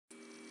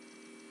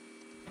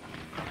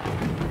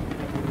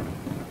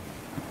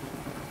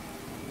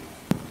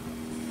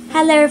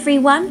Hello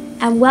everyone,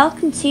 and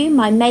welcome to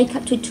my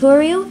makeup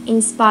tutorial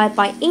inspired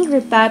by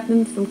Ingrid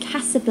Bergman from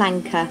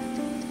Casablanca.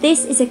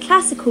 This is a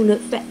classical look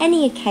for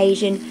any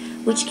occasion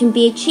which can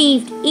be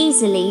achieved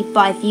easily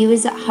by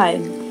viewers at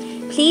home.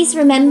 Please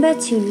remember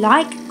to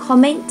like,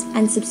 comment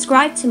and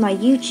subscribe to my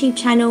YouTube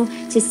channel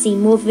to see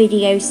more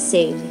videos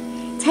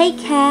soon. Take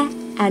care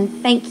and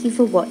thank you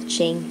for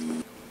watching.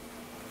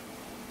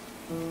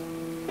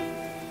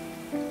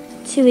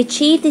 To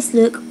achieve this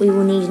look, we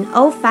will need an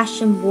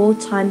old-fashioned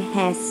wartime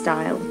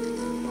hairstyle.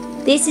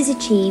 This is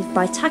achieved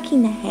by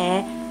tucking the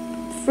hair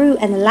through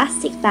an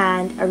elastic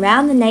band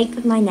around the nape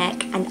of my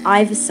neck and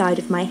either side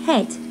of my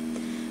head.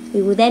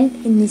 We will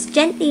then pin this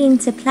gently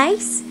into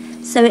place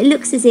so it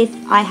looks as if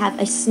I have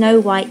a Snow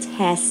White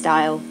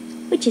hairstyle,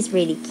 which is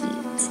really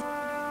cute.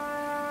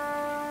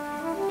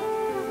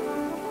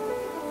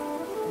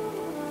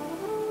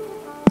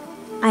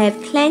 I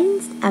have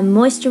cleansed and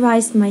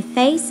moisturised my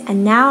face,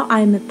 and now I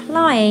am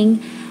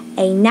applying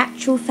a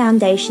natural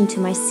foundation to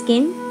my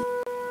skin.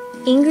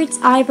 Ingrid's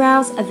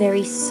eyebrows are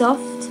very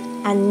soft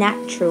and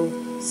natural,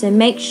 so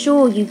make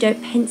sure you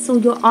don't pencil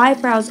your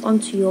eyebrows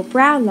onto your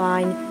brow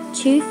line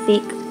too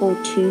thick or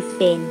too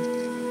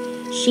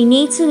thin. She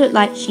needs to look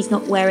like she's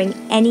not wearing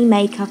any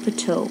makeup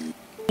at all.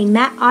 A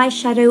matte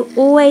eyeshadow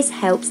always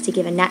helps to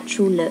give a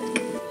natural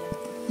look.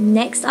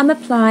 Next I'm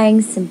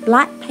applying some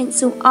black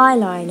pencil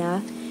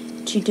eyeliner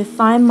to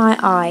define my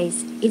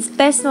eyes. It's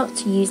best not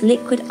to use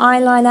liquid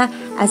eyeliner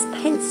as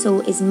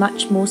pencil is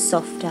much more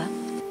softer.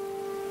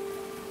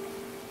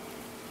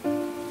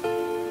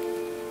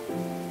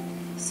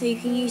 So you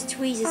can use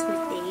tweezers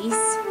with these.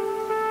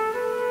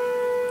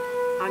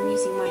 I'm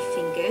using my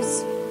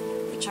fingers,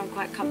 which I'm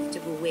quite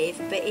comfortable with,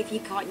 but if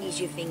you can't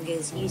use your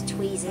fingers, use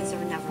tweezers or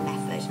another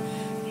method.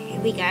 Here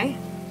we go.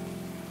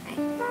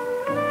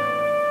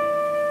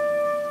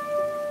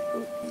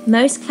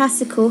 Most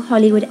classical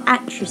Hollywood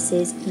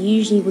actresses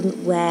usually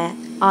wouldn't wear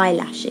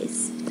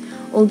eyelashes,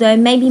 although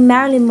maybe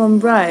Marilyn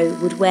Monroe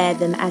would wear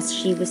them as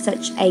she was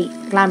such a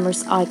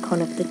glamorous icon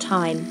of the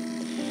time.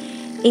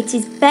 It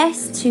is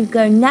best to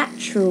go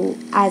natural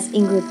as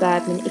Ingrid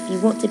Bergman if you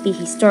want to be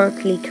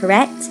historically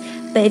correct,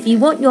 but if you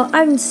want your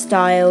own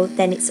style,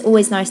 then it's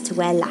always nice to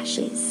wear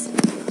lashes.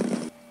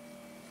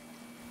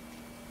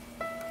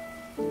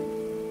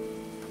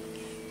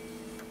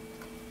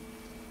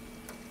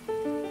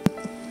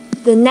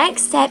 The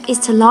next step is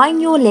to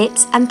line your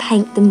lips and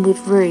paint them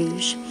with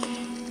rouge.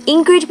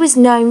 Ingrid was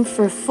known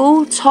for a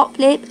full top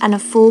lip and a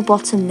full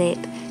bottom lip,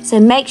 so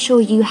make sure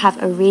you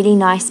have a really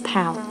nice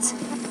pout.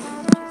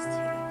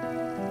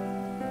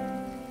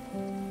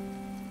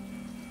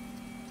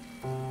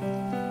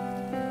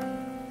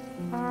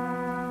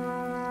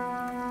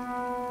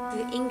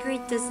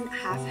 Ingrid doesn't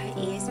have her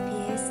ears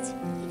pierced.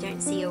 You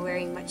don't see her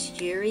wearing much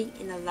jewellery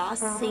in the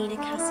last scene of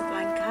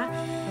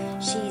Casablanca.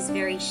 She's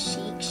very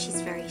chic,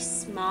 she's very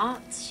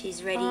smart,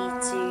 she's ready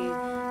to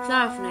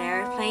fly off on an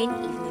aeroplane,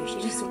 even though she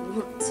doesn't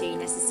want to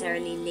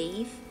necessarily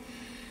leave.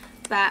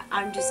 But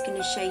I'm just going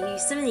to show you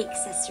some of the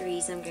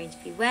accessories I'm going to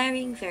be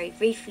wearing very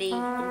briefly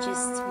and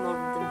just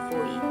model them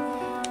for you.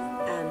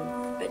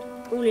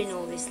 But all in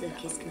all, this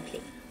look is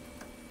complete.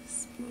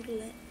 Just model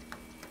it.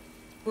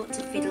 Want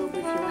to fiddle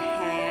with your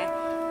hair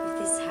with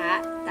this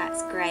hat,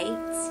 that's great.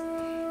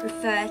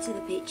 Refer to the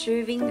picture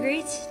of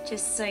Ingrid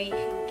just so you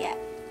can get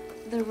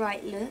the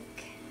right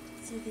look.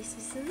 So this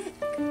is the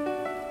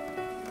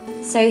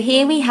look. So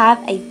here we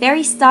have a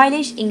very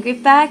stylish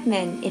Ingrid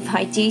Bergman, if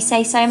I do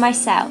say so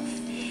myself.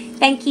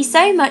 Thank you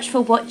so much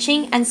for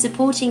watching and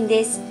supporting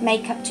this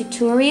makeup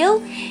tutorial.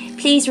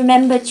 Please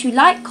remember to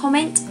like,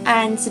 comment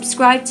and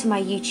subscribe to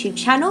my YouTube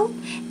channel.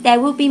 There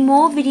will be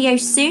more videos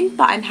soon,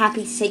 but I'm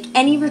happy to take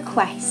any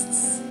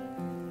requests.